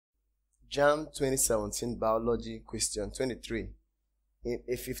JAMB 2017 Biology Question 23. In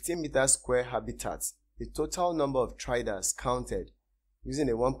a 15-meter square habitat, the total number of triders counted using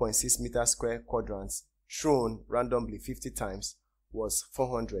a 1.6 meter square quadrant thrown randomly 50 times was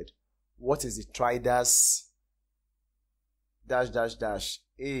 400. What is the triders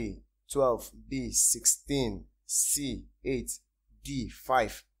A 12, B 16, C 8, D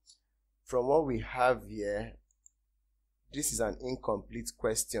 5? From what we have here, this is an incomplete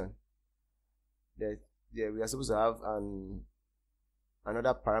question. We are supposed to have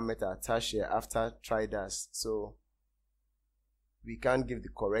another parameter attached here after triders, so we can't give the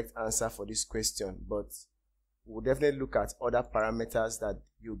correct answer for this question, but we'll definitely look at other parameters that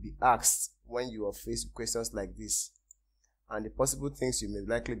you'll be asked when you are faced with questions like this. And the possible things you may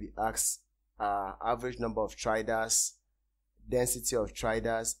likely be asked are average number of triders, density of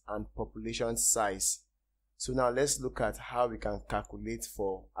triders, and population size. So now let's look at how we can calculate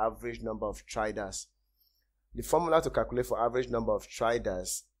for average number of triders. The formula to calculate for average number of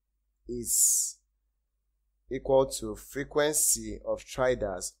triders is equal to frequency of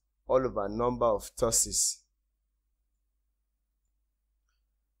triders all over number of tosses.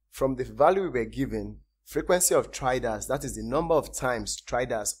 From the value we were given, frequency of triders, that is the number of times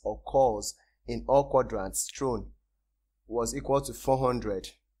triders occurs in all quadrants thrown, was equal to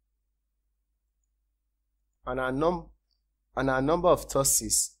 400. And our number of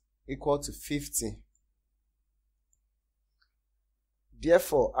tosses equal to 50.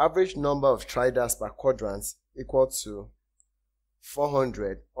 Therefore, average number of triders per quadrant equal to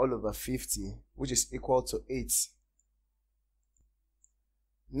 400 all over 50, which is equal to 8.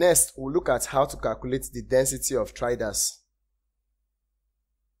 Next, we'll look at how to calculate the density of triders.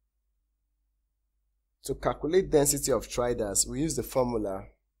 To calculate density of triders, we use the formula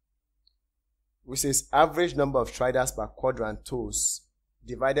which is average number of triders per quadrant toes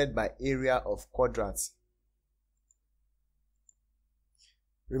divided by area of quadrat.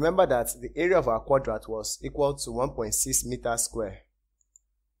 Remember that the area of our quadrat was equal to 1.6 meters square.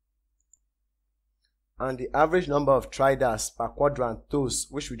 And the average number of triders per quadrant toes,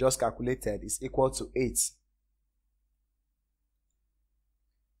 which we just calculated, is equal to 8.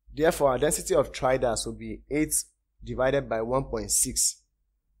 Therefore, our density of triders will be 8 divided by 1.6,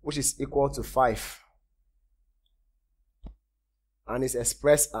 which is equal to 5. And is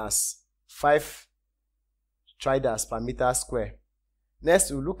expressed as 5 triders per meter square. Next,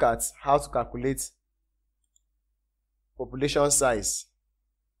 we'll look at how to calculate population size.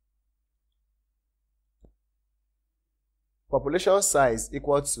 Population size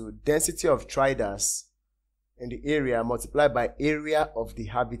equal to density of triders in the area multiplied by area of the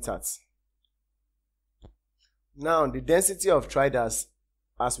habitat. Now, the density of triders,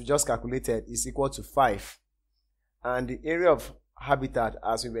 as we just calculated, is equal to 5. And the area of habitat,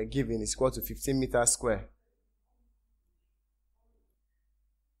 as we were given, is equal to 15 meters square.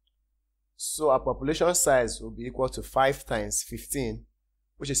 So our population size will be equal to 5 times 15,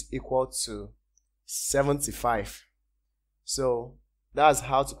 which is equal to 75. So that's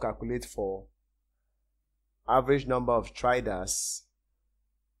how to calculate for average number of triders,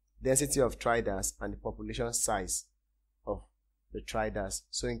 density of triders, and the population size of the triders.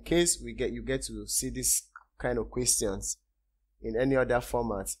 So in case you get to see this kind of questions in any other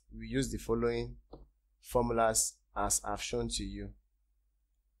format, we use the following formulas as I've shown to you.